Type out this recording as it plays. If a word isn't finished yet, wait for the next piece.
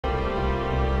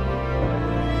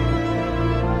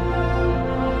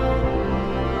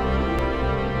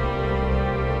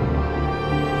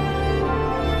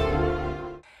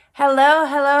Hello,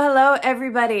 hello, hello,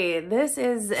 everybody. This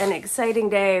is an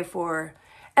exciting day for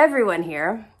everyone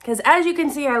here because as you can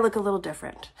see, I look a little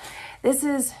different. This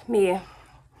is me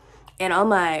in all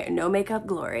my no makeup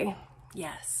glory.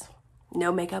 Yes,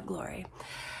 no makeup glory.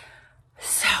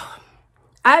 So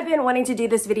I've been wanting to do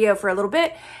this video for a little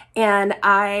bit and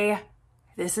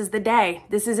this is the day.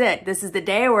 This is it. This is the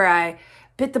day where I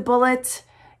bit the bullet,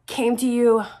 came to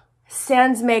you,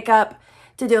 sans makeup,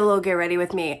 to do a little get ready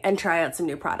with me and try out some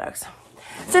new products.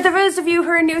 So for those of you who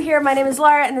are new here, my name is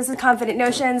Laura and this is Confident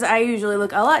Notions. I usually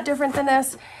look a lot different than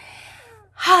this.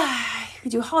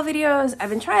 We do haul videos. I've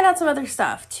been trying out some other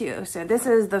stuff too. So this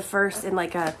is the first in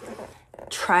like a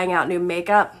trying out new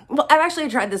makeup. Well, I've actually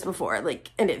tried this before,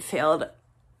 and it failed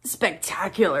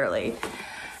spectacularly.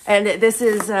 And this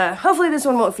is, hopefully this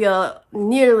one won't feel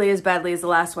nearly as badly as the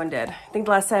last one did. I think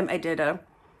the last time I did a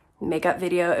makeup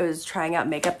video, it was trying out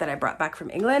makeup that I brought back from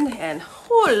England, and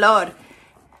oh Lord,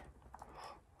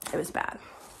 it was bad.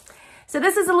 So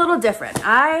this is a little different.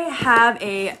 I have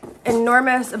a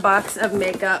enormous box of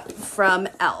makeup from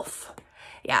E.L.F.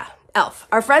 Yeah, E.L.F.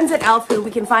 Our friends at E.L.F. who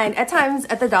we can find at times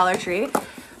at the Dollar Tree,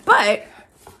 but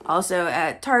also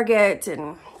at Target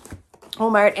and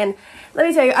Walmart. And let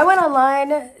me tell you, I went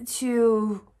online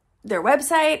to their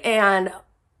website and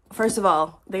first of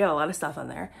all, they got a lot of stuff on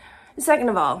there. Second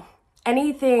of all,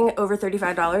 anything over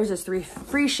 $35 is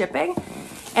free shipping.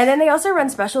 And then they also run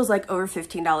specials like over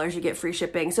 $15, you get free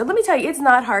shipping. So let me tell you, it's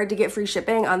not hard to get free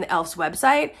shipping on the E.L.F.'s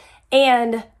website.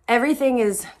 And everything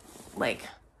is like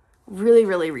really,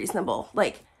 really reasonable.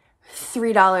 Like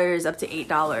 $3 up to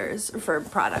 $8 for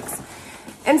products.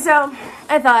 And so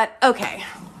I thought, okay,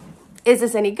 is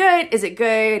this any good? Is it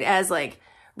good as like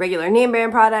regular name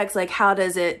brand products? Like how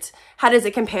does it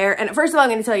compare? And first of all, I'm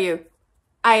gonna tell you,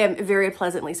 I am very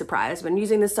pleasantly surprised. I've been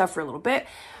using this stuff for a little bit,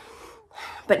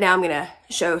 but now I'm gonna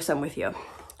show some with you.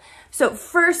 So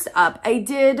first up, I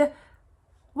did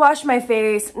wash my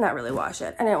face, not really wash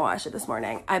it. I didn't wash it this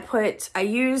morning. I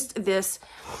used this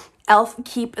E.L.F.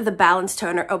 Keep the Balance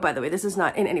Toner. Oh, by the way, this is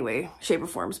not in any way, shape or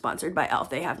form sponsored by E.L.F.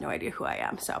 They have no idea who I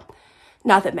am. So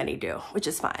not that many do, which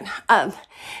is fine.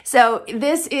 So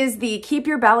this is the Keep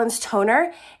Your Balance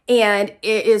Toner, and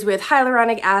it is with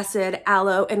hyaluronic acid,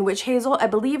 aloe, and witch hazel. I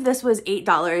believe this was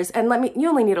 $8, and you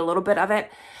only need a little bit of it.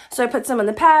 So I put some on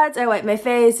the pads, I wipe my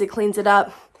face, it cleans it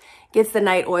up, gets the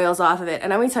night oils off of it,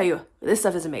 and I'm gonna tell you, this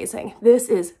stuff is amazing. This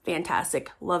is fantastic.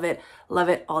 Love it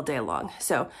all day long.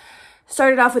 So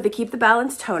started off with the Keep the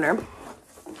Balance Toner.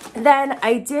 Then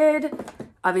I did,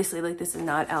 obviously, like this is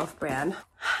not E.L.F. brand.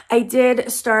 I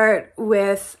did start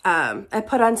with, I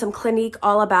put on some Clinique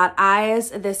All About Eyes.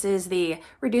 This is the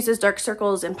Reduces Dark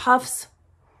Circles and Puffs.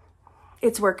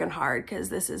 It's working hard because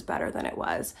this is better than it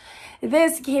was.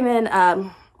 This came in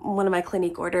one of my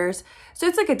Clinique orders. So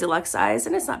it's like a deluxe size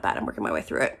and it's not bad. I'm working my way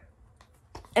through it.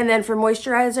 And then for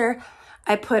moisturizer,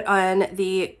 I put on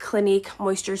the Clinique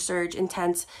Moisture Surge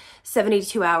Intense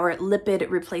 72-hour Lipid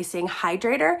Replacing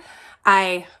Hydrator.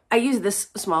 I use this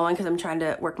small one because I'm trying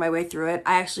to work my way through it.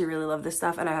 I actually really love this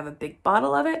stuff and I have a big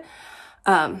bottle of it.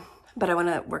 But I want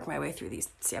to work my way through these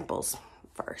samples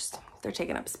first. They're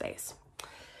taking up space.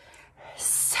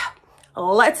 So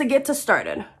let's get to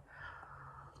started.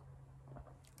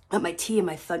 Got my tea in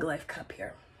my Thug Life cup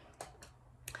here.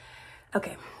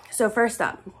 Okay, so first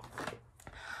up,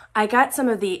 I got some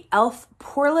of the E.L.F.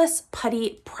 Poreless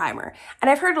Putty Primer.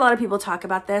 And I've heard a lot of people talk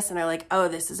about this and they're like, oh,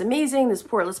 this is amazing. This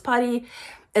Poreless Putty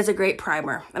is a great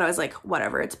primer. And I was like,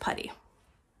 whatever, it's putty.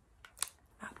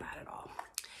 Not bad at all.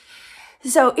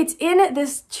 So it's in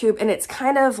this tube and it's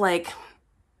kind of like,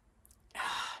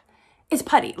 it's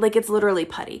putty, like it's literally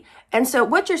putty. And so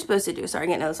what you're supposed to do, sorry, I'm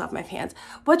getting this off my hands.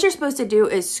 What you're supposed to do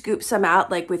is scoop some out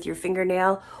like with your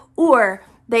fingernail, or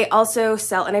they also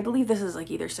sell, and I believe this is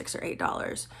like either $6 or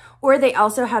 $8, or they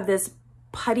also have this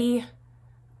putty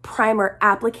primer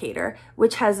applicator,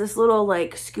 which has this little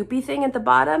like scoopy thing at the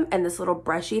bottom and this little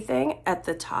brushy thing at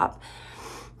the top.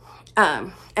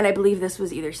 And I believe this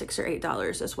was either $6 or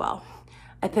 $8 as well.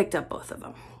 I picked up both of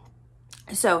them.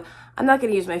 So I'm not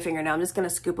gonna use my finger now. I'm just gonna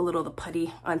scoop a little of the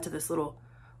putty onto this little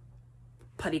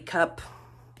putty cup.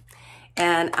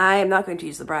 And I am not going to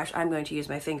use the brush. I'm going to use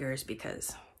my fingers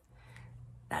because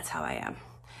that's how I am.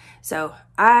 So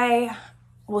I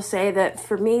will say that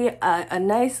for me, a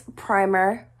nice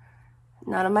primer,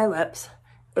 not on my lips,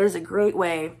 is a great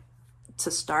way to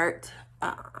start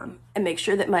and make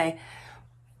sure that my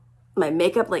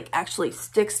makeup like actually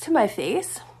sticks to my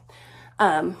face.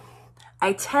 I'm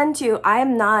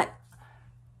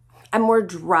more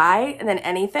dry than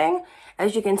anything,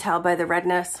 as you can tell by the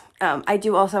redness. I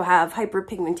do also have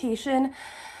hyperpigmentation,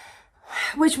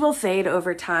 which will fade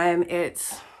over time.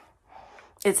 It's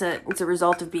it's a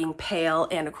result of being pale,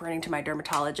 and according to my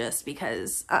dermatologist,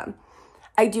 because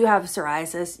I do have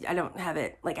psoriasis. I don't have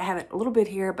it, like I have it a little bit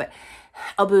here, but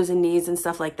elbows and knees and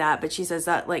stuff like that. But she says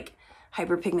that like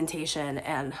hyperpigmentation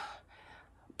and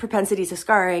propensity to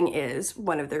scarring is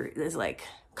is like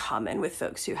common with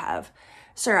folks who have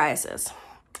psoriasis.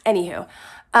 Anywho,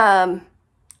 I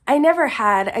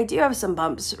do have some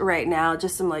bumps right now,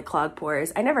 just some like clogged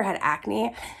pores. I never had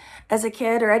acne as a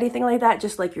kid or anything like that,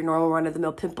 just like your normal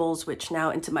run-of-the-mill pimples, which now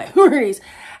into my 40s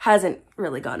hasn't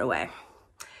really gone away.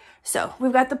 So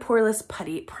we've got the Poreless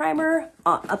Putty Primer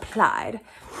applied.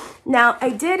 Now, I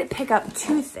did pick up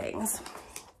two things.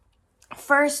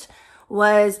 First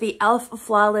was the E.L.F.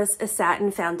 Flawless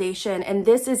Satin Foundation, and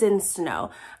this is in Snow.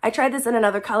 I tried this in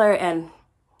another color, and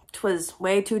it was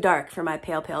way too dark for my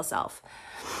pale, pale self.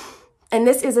 And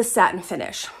this is a satin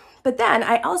finish. But then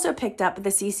I also picked up the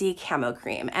CC Camo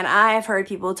Cream, and I've heard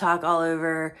people talk all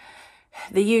over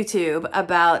the YouTube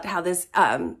about how this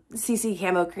CC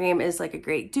Camo Cream is like a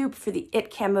great dupe for the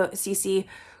It Camo CC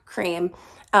Cream,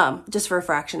 just for a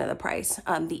fraction of the price.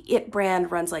 The It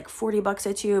brand runs like 40 bucks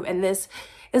a tube, and this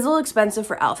is a little expensive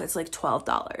for E.L.F. It's like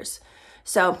 $12.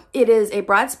 So it is a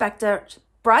broad spectrum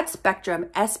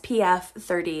SPF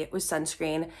 30 with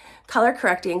sunscreen, color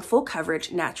correcting, full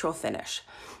coverage, natural finish.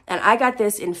 And I got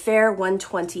this in Fair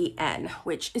 120N,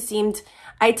 which seemed,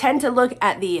 I tend to look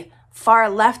at the far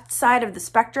left side of the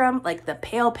spectrum, like the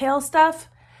pale, pale stuff,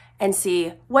 and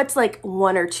see what's like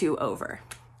 1 or 2 over.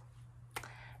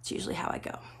 It's usually how I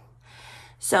go.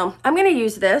 So I'm gonna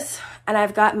use this, and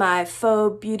I've got my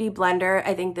Faux Beauty Blender.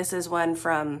 I think this is one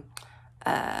from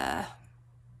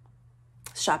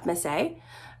Shop Miss A.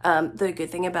 The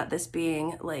good thing about this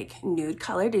being like nude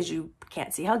colored is you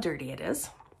can't see how dirty it is.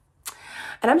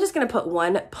 And I'm just gonna put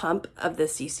 1 pump of the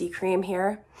CC cream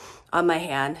here on my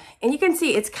hand. And you can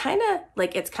see it's kind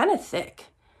of thick,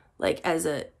 like as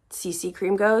a CC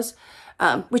cream goes,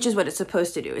 which is what it's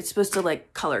supposed to do. It's supposed to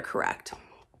like color correct.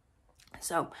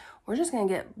 So we're just gonna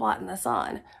get blotting this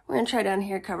on. We're gonna try down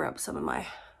here, cover up some of my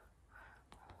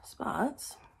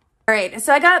spots. All right,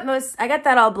 so I got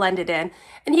that all blended in,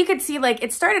 and you could see like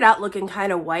it started out looking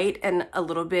kind of white and a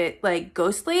little bit like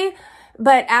ghostly,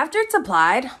 but after it's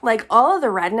applied, like all of the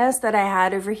redness that I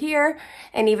had over here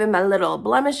and even my little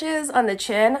blemishes on the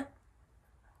chin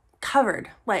covered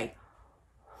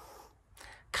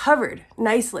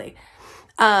nicely.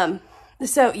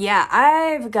 So yeah,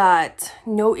 I've got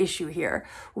no issue here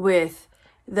with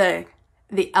the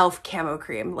E.L.F. Camo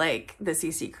Cream, like the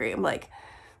CC cream, like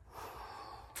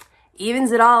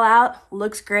evens it all out,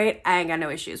 looks great. I ain't got no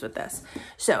issues with this.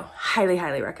 So highly,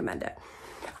 highly recommend it.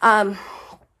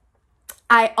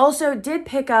 I also did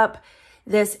pick up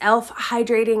this E.L.F.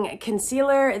 Hydrating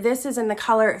Concealer. This is in the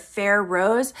color Fair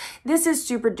Rose. This is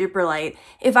super duper light.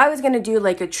 If I was going to do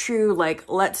like a true, like,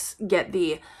 let's get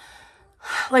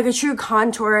like a true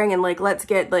contouring and like, let's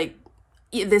get like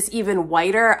this even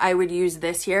whiter, I would use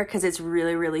this here because it's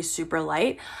really, really super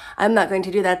light. I'm not going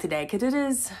to do that today because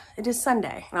it is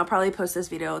Sunday, and I'll probably post this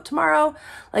video tomorrow,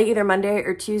 like either Monday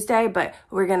or Tuesday, but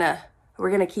we're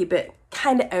gonna keep it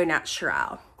kind of au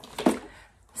naturel.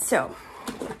 So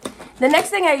the next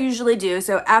thing I usually do,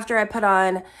 so after I put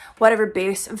on whatever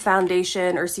base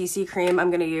foundation or CC cream I'm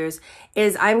going to use,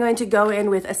 is I'm going to go in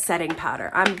with a setting powder.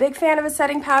 I'm a big fan of a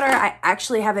setting powder. I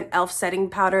actually have an E.L.F. setting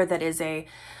powder that is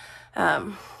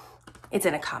it's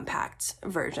in a compact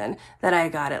version that I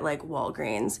got at like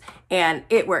Walgreens, and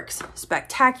it works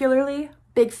spectacularly.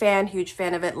 Big fan, huge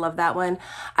fan of it, love that one.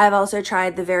 I've also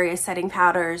tried the various setting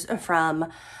powders from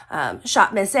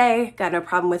Shop Miss A, got no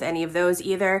problem with any of those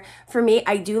either. For me,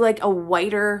 I do like a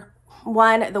whiter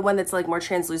one, the one that's like more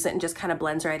translucent and just kind of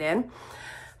blends right in.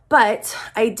 But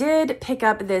I did pick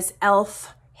up this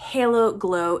E.L.F. Halo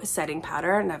Glow setting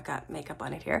powder, and I've got makeup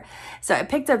on it here. So I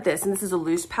picked up this, and this is a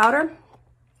loose powder.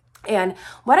 And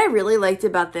what I really liked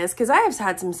about this, because I have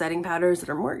had some setting powders that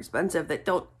are more expensive that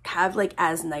don't have like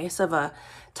as nice of a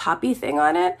toppy thing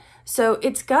on it. So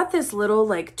it's got this little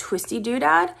like twisty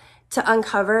doodad to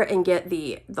uncover and get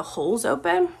the holes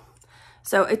open.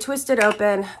 So I twist it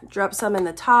open, drop some in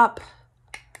the top,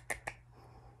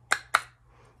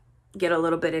 get a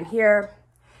little bit in here.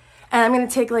 And I'm going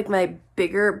to take like my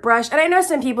bigger brush. And I know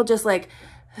some people just like,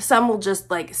 some will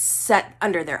just like set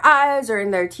under their eyes or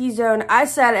in their T-zone. I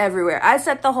set everywhere. I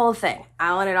set the whole thing.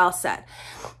 I want it all set.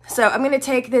 So I'm going to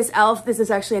take this E.L.F. This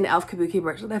is actually an E.L.F. Kabuki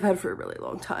brush that I've had for a really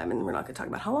long time, and we're not going to talk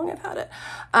about how long I've had it.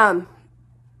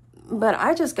 But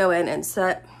I just go in and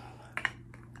set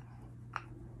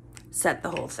the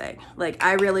whole thing. Like,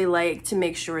 I really like to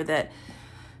make sure that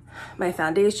my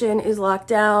foundation is locked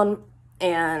down,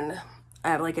 and I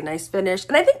have like a nice finish.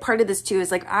 And I think part of this too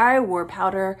is like I wore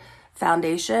powder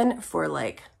foundation for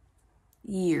like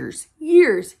years.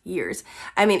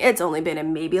 I mean, it's only been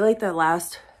in maybe like the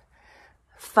last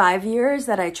 5 years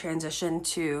that I transitioned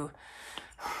to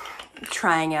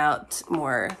trying out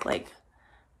more like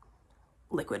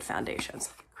liquid foundations.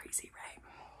 Crazy,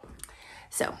 right?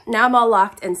 So now I'm all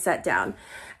locked and set down.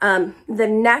 The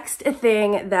next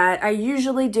thing that I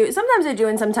usually do, sometimes I do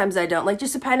and sometimes I don't, like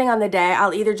just depending on the day,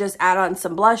 I'll either just add on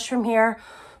some blush from here,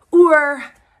 or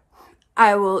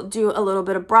I will do a little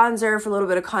bit of bronzer for a little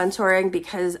bit of contouring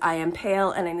because I am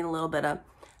pale and I need a little bit of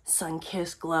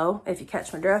sun-kissed glow, if you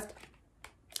catch my drift.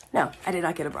 No, I did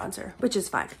not get a bronzer, which is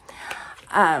fine.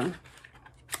 I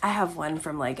have one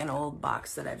from like an old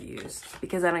box that I've used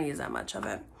because I don't use that much of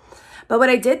it. But what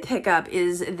I did pick up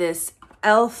is this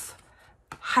E.L.F.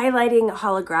 highlighting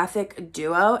holographic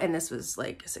duo, and this was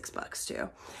like $6 too.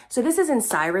 So this is in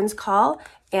Siren's Call,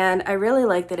 and I really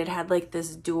like that it had like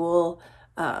this dual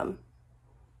highlighter.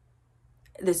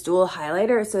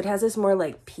 So it has this more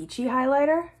like peachy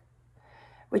highlighter,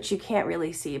 which you can't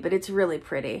really see, but it's really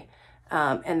pretty.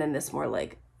 And then this more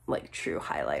like true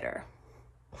highlighter.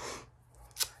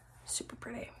 Super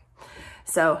pretty.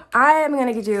 So I am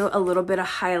going to do a little bit of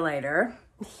highlighter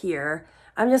here.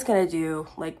 I'm just going to do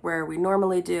like where we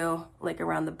normally do, like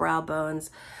around the brow bones.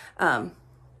 Like,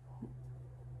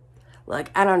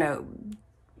 I don't know,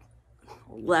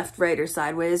 left, right, or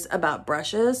sideways about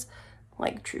brushes.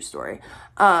 Like, true story.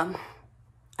 I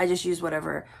just use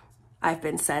whatever I've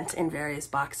been sent in various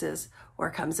boxes or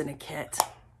comes in a kit.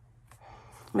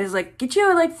 It's like, get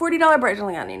you like $40 brush. I'm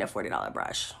like, I don't need a $40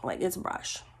 brush. Like, it's a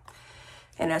brush.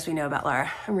 And as we know about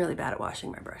Laura, I'm really bad at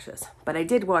washing my brushes. But I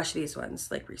did wash these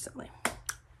ones like recently.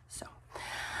 So,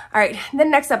 all right. Then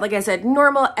next up, like I said,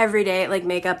 normal everyday like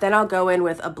makeup. Then I'll go in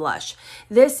with a blush.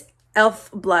 This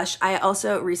E.L.F. blush I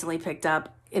also recently picked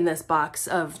up in this box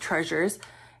of treasures.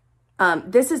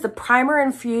 This is the primer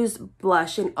infused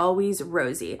blush in Always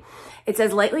Rosy. It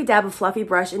says lightly dab a fluffy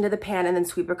brush into the pan and then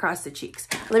sweep across the cheeks.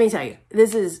 Let me tell you,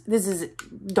 this is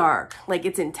dark, like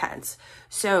it's intense.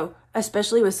 So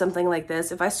especially with something like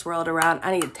this, if I swirl it around,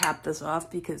 I need to tap this off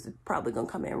because it's probably gonna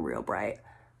come in real bright.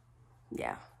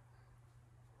 Yeah.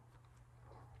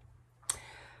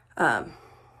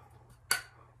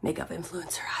 Makeup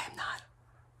influencer, I am not.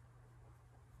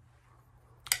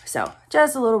 So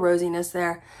just a little rosiness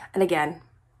there. And again,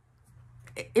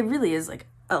 it really is like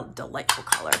a delightful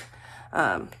color.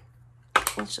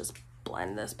 Let's just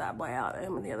blend this bad boy out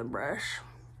in with the other brush.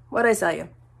 What'd I tell you?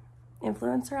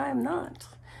 Influencer, I am not.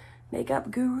 Makeup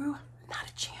guru, not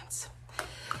a chance.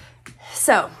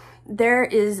 So there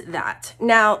is that.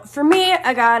 Now for me,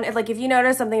 again, if you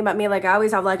notice something about me, like I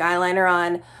always have like eyeliner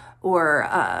on or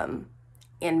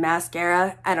and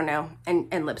mascara, I don't know,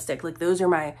 and lipstick. Like those are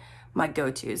my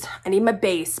go-tos. I need my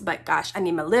base, but gosh, I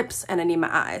need my lips and I need my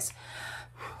eyes.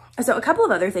 So a couple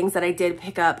of other things that I did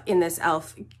pick up in this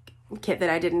E.L.F. kit that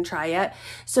I didn't try yet.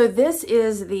 So this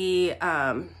is the,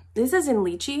 this is in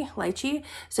lychee.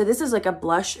 So this is like a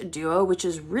blush duo, which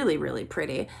is really, really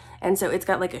pretty. And so it's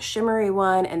got like a shimmery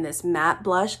one and this matte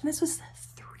blush. And this was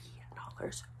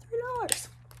 $3.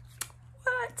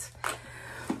 What?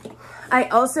 I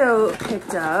also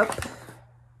picked up,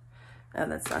 oh,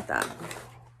 that's not that.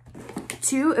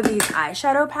 2 of these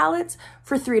eyeshadow palettes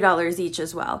for $3 each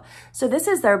as well. So this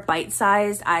is their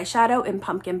bite-sized eyeshadow in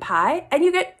pumpkin pie, and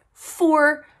you get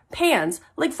 4 pans,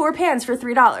 like 4 pans for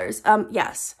 $3.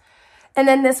 Yes. And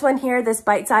then this one here, this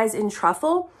bite-sized in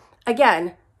truffle,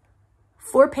 again,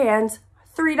 4 pans,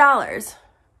 $3.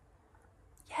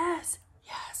 Yes,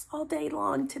 yes, all day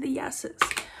long to the yeses.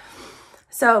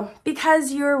 So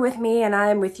because you're with me and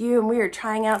I'm with you and we are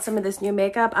trying out some of this new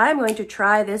makeup, I'm going to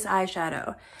try this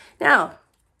eyeshadow. Now,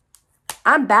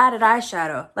 I'm bad at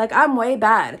eyeshadow. Like, I'm way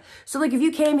bad. So, like, if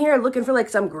you came here looking for, like,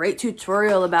 some great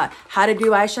tutorial about how to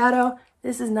do eyeshadow,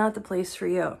 this is not the place for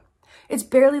you. It's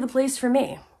barely the place for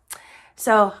me.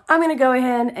 So, I'm going to go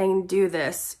ahead and do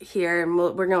this here, and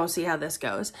we're going to see how this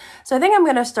goes. So, I think I'm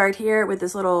going to start here with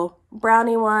this little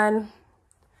brownie one.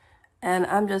 And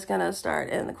I'm just going to start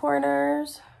in the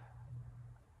corners.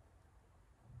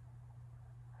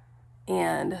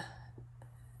 And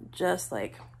just,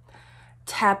 like,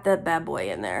 tap that bad boy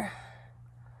in there.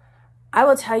 I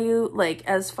will tell you, like,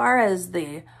 as far as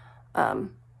the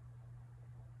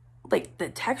like the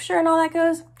texture and all that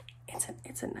goes,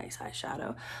 it's a nice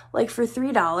eyeshadow. Like for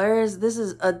 $3, this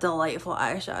is a delightful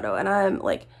eyeshadow, and I'm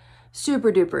like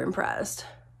super duper impressed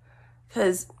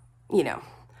because, you know,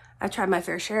 I tried my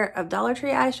fair share of Dollar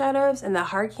Tree eyeshadows, and the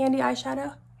hard candy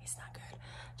eyeshadow, it's not good.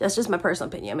 That's just my personal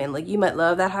opinion. I mean, like, you might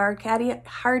love that hard candy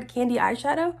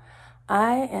eyeshadow.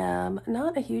 I am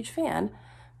not a huge fan.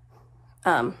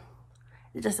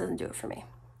 It just doesn't do it for me,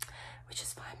 which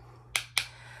is fine.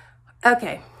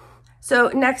 Okay, so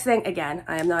next thing, again,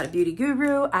 I am not a beauty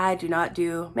guru. I do not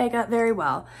do makeup very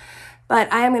well,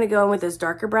 but I am gonna go in with this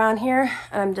darker brown here.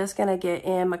 I'm just gonna get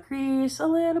in my crease a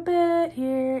little bit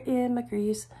here in my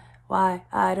crease. Why?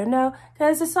 I don't know,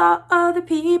 cause I saw other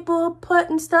people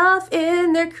putting stuff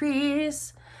in their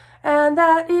crease, and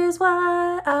that is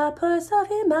why I put stuff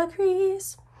in my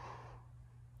crease.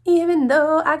 Even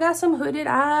though I got some hooded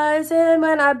eyes, and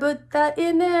when I put that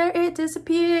in there, it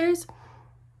disappears.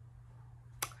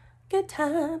 Good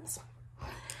times.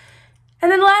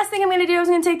 And then the last thing I'm gonna do is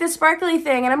I'm gonna take this sparkly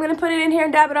thing and I'm gonna put it in here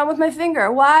and dab it on with my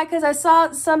finger. Why? Because I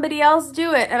saw somebody else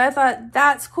do it and I thought,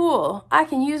 that's cool. I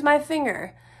can use my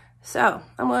finger. So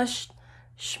I'm gonna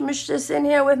smush this in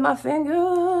here with my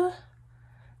finger.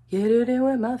 Get it in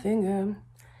with my finger.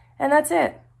 And that's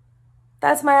it.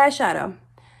 That's my eyeshadow.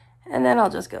 And then I'll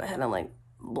just go ahead and like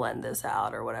blend this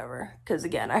out or whatever. Because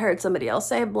again, I heard somebody else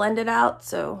say blend it out.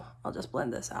 So I'll just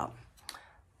blend this out.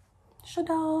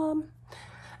 Shadam.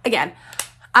 Again,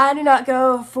 I do not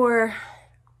go for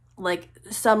like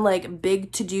some like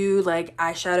big to do like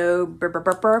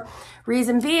eyeshadow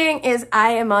reason being is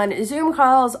I am on Zoom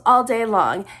calls all day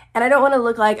long and I don't want to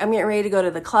look like I'm getting ready to go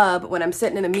to the club when I'm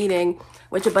sitting in a meeting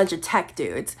with a bunch of tech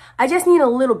dudes. I just need a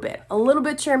little bit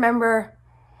to remember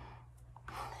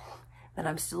that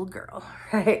I'm still a girl,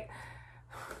 right?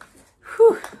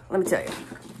 Whew, let me tell you,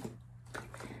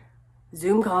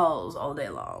 Zoom calls all day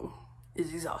long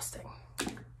is exhausting.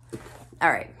 All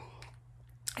right.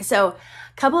 So a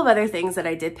couple of other things that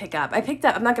I did pick up. I picked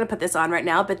up, I'm not going to put this on right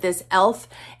now, but this E.L.F.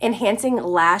 Enhancing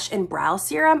Lash and Brow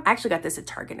Serum. I actually got this at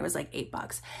Target. It was like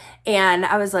 $8. And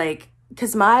I was like,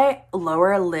 because my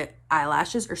lower lip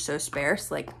eyelashes are so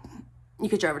sparse, like you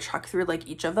could drive a truck through like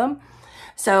each of them.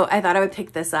 So I thought I would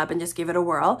pick this up and just give it a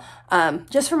whirl.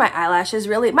 Just for my eyelashes,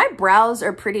 really. My brows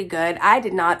are pretty good. I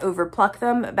did not overpluck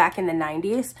them back in the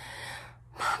 90s.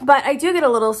 But I do get a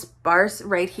little sparse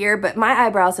right here, but my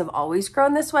eyebrows have always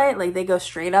grown this way. Like they go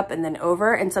straight up and then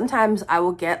over. And sometimes I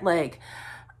will get like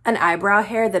an eyebrow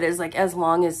hair that is like as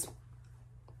long as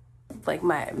like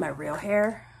my real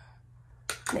hair.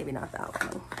 Maybe not that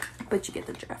one, but you get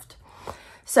the drift.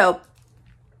 So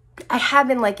I have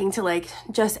been liking to like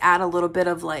just add a little bit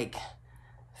of like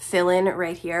fill in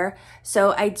right here.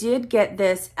 So I did get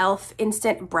this E.L.F.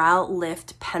 Instant Brow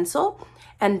Lift Pencil.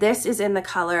 And this is in the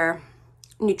color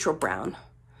neutral brown,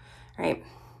 right?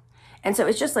 And so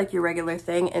it's just like your regular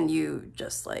thing and you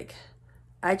just like,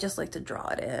 I just like to draw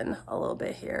it in a little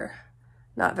bit here.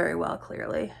 Not very well,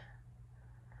 clearly.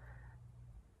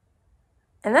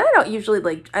 And then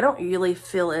I don't really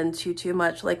fill in too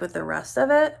much like with the rest of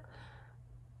it.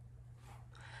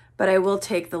 But I will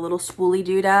take the little spoolie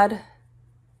doodad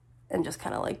and just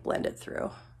kind of like blend it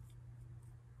through.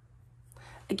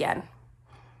 Again,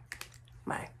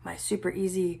 my super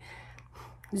easy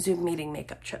Zoom meeting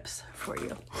makeup tips for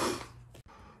you.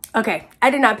 Okay, I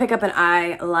did not pick up an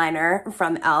eyeliner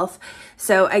from E.L.F.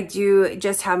 So I do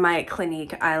just have my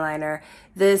Clinique eyeliner.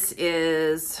 This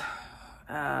is,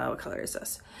 what color is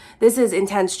this? This is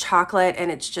Intense Chocolate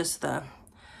and it's just the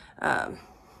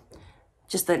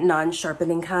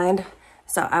non-sharpening kind.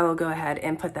 So I will go ahead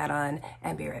and put that on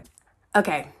and be right back.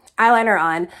 Okay, eyeliner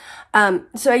on.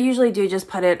 So I usually do just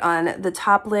put it on the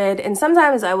top lid and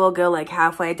sometimes I will go like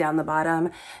halfway down the bottom,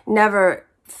 never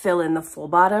fill in the full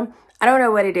bottom. I don't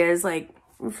know what it is, like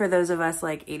for those of us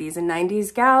like 80s and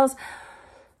 90s gals,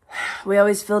 we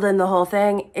always filled in the whole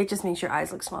thing. It just makes your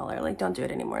eyes look smaller. Like don't do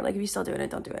it anymore. Like if you're still doing it,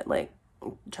 don't do it. Like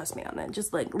trust me on that.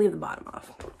 Just like leave the bottom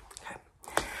off. Okay.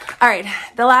 All right,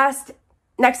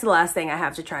 next to the last thing I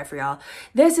have to try for y'all.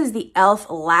 This is the E.L.F.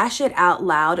 Lash It Out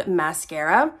Loud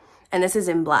Mascara. And this is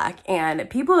in black. And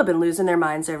people have been losing their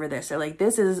minds over this. They're like,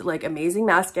 this is like amazing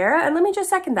mascara. And let me just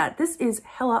second that. This is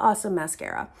hella awesome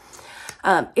mascara.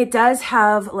 It does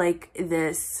have like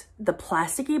the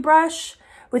plasticky brush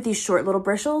with these short little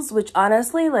bristles, which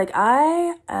honestly, like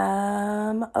I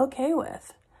am okay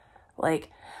with.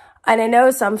 Like, and I know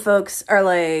some folks are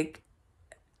like,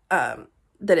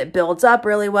 that it builds up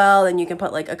really well and you can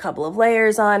put like a couple of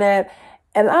layers on it.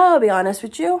 And I'll be honest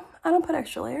with you, I don't put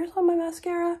extra layers on my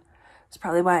mascara. It's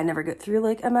probably why I never get through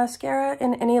like a mascara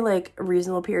in any like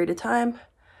reasonable period of time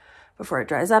before it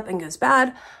dries up and goes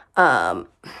bad. I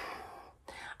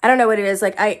don't know what it is.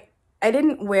 Like I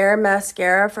didn't wear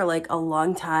mascara for like a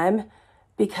long time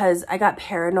because I got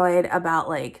paranoid about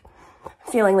like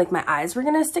feeling like my eyes were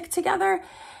gonna stick together.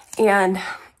 And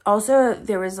Also,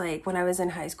 there was like, when I was in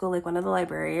high school, like one of the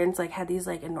librarians like had these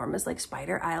like enormous like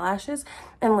spider eyelashes,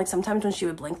 and like sometimes when she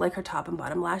would blink, like her top and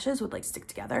bottom lashes would like stick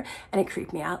together, and it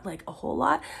creeped me out like a whole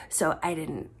lot. So I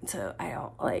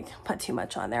don't like put too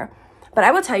much on there. But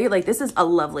I will tell you, like, this is a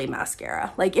lovely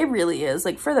mascara. Like, it really is.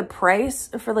 Like, for the price,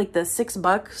 for like the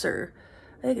 $6, or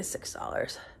I think it's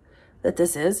 $6 that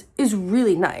this is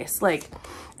really nice. Like,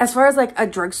 as far as like a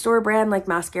drugstore brand like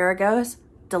mascara goes,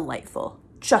 delightful,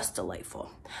 just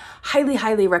delightful. Highly,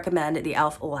 highly recommend the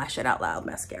E.L.F. Lash It Out Loud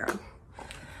mascara.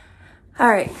 All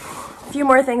right, a few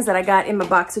more things that I got in my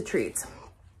box of treats.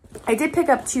 I did pick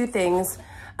up 2 things.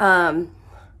 And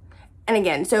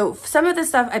again, so some of the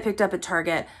stuff I picked up at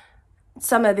Target.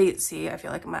 Some of these, see, I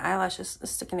feel like my eyelash is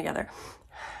sticking together.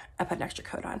 I put an extra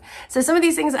coat on. So some of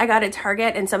these things I got at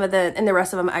Target, and the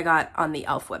rest of them I got on the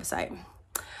E.L.F. website.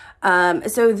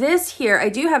 So this here, I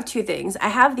do have 2 things. I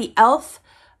have the E.L.F.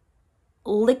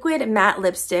 liquid matte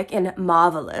lipstick in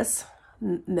Marvelous.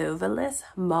 Marvelous.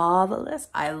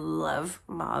 I love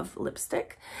mauve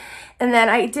lipstick. And then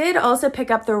I did also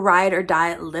pick up the Ride or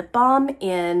Die lip balm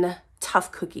in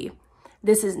Tough Cookie.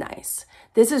 This is nice.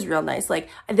 This is real nice. Like,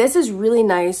 this is really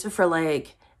nice for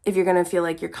like, if you're going to feel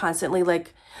like you're constantly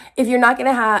like, if you're not going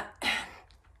to have,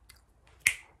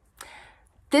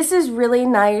 this is really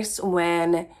nice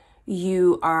when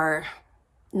you are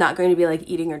not going to be like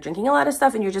eating or drinking a lot of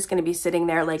stuff, and you're just going to be sitting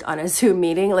there like on a Zoom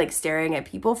meeting, like staring at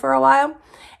people for a while,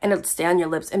 and it'll stay on your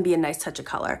lips and be a nice touch of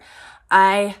color.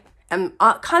 I am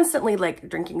constantly like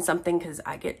drinking something because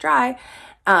I get dry.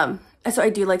 So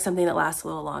I do like something that lasts a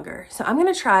little longer. So I'm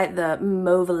going to try the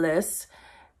Marvelous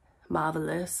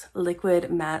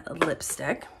liquid matte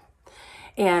lipstick.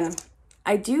 And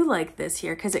I do like this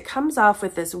here because it comes off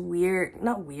with this weird,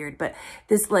 not weird, but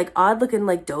this like odd looking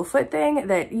like doe foot thing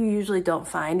that you usually don't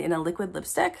find in a liquid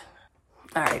lipstick.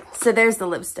 All right, so there's the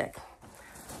lipstick.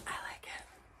 I like it.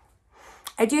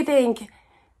 I do think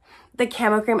the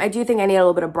Camo Cream, I do think I need a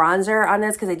little bit of bronzer on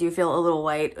this because I do feel a little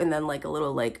white and then like a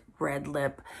little like red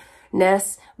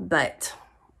lipness, but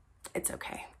it's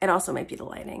okay. It also might be the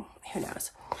lighting, who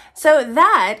knows. So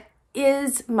that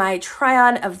is my try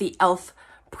on of the E.L.F.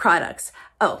 products.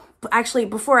 Oh, actually,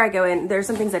 before I go in, there's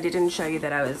some things I didn't show you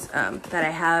that I was, that I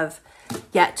have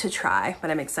yet to try, but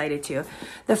I'm excited to.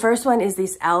 The first one is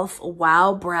this E.L.F.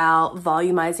 Wow Brow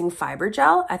Volumizing Fiber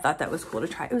Gel. I thought that was cool to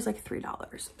try. It was like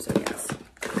 $3, so yes.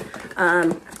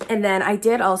 And then I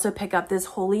did also pick up this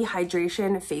Holy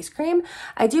Hydration face cream.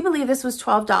 I do believe this was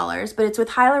 $12, but it's with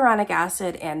hyaluronic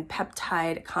acid and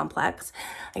peptide complex.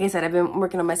 Like I said, I've been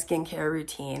working on my skincare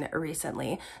routine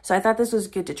recently, so I thought this was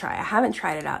good to try. I haven't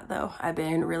tried it out though. I've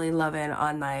been really loving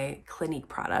on my Clinique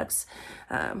products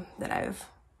that I've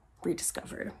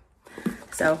rediscovered.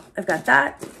 So I've got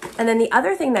that. And then the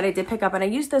other thing that I did pick up, and I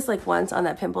used this like once on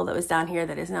that pimple that was down here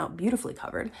that is now beautifully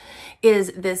covered,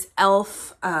 is this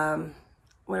E.L.F.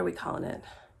 What are we calling it?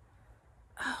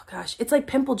 Oh gosh, it's like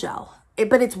pimple gel,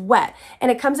 but it's wet.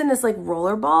 And it comes in this like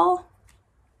roller ball.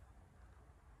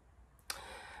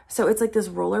 So it's like this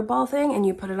roller ball thing, and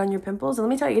you put it on your pimples. And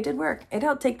let me tell you, it did work. It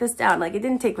helped take this down. Like, it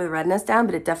didn't take the redness down,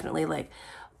 but it definitely like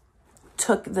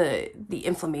took the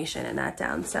inflammation and that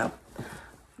down. So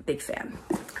big fan.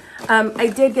 I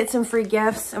did get some free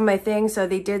gifts on my thing. So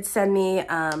they did send me,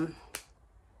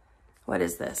 what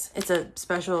is this? It's a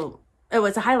special, oh,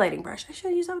 it's a highlighting brush. I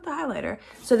should use that with the highlighter.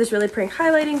 So this really pretty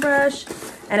highlighting brush.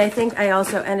 And I think I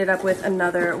also ended up with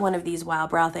another one of these Wow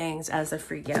Brow things as a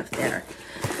free gift there.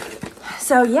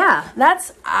 So yeah,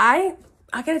 that's, I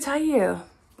gotta tell you,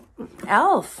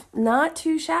 E.L.F. not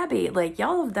too shabby. Like,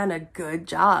 y'all have done a good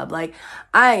job. Like,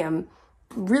 I am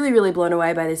really, really blown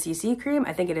away by the CC cream.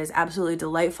 I think it is absolutely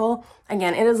delightful.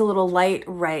 Again, it is a little light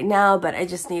right now, but I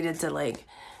just needed to like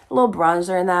a little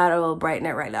bronzer in that, or a little brighten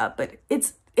it right up. But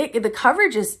the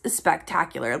coverage is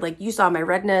spectacular. Like, you saw my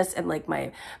redness and like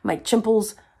my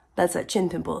chimples. That's a chin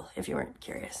pimple, if you weren't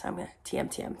curious. I'm gonna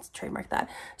TM trademark that.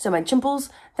 So my chimples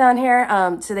down here,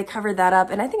 so they covered that up,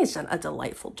 and I think it's done a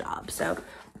delightful job. So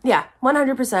yeah,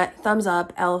 100% thumbs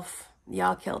up. E.L.F.,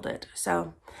 y'all killed it.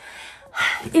 So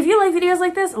if you like videos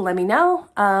like this, let me know.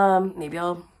 Maybe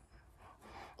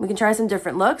we can try some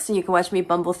different looks so you can watch me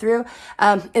bumble through.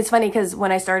 It's funny because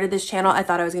when I started this channel, I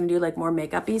thought I was going to do like more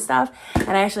makeup-y stuff.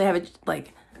 And I actually have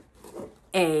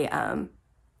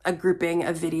a grouping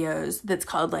of videos that's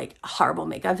called like horrible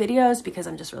makeup videos because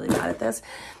I'm just really bad at this.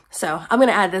 So I'm going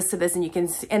to add this to this, and you can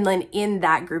see, and then in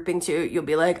that grouping too, you'll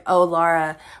be like, oh,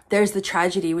 Laura, there's the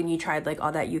tragedy when you tried like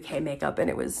all that UK makeup and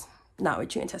it was not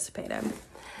what you anticipated.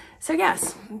 So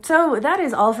yes, so that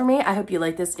is all for me. I hope you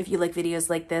like this. If you like videos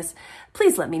like this,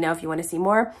 please let me know if you want to see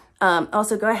more.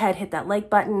 Also, go ahead, hit that like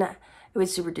button. It would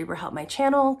super duper help my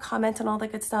channel, comment and all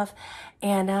that good stuff.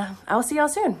 And I will see y'all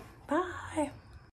soon.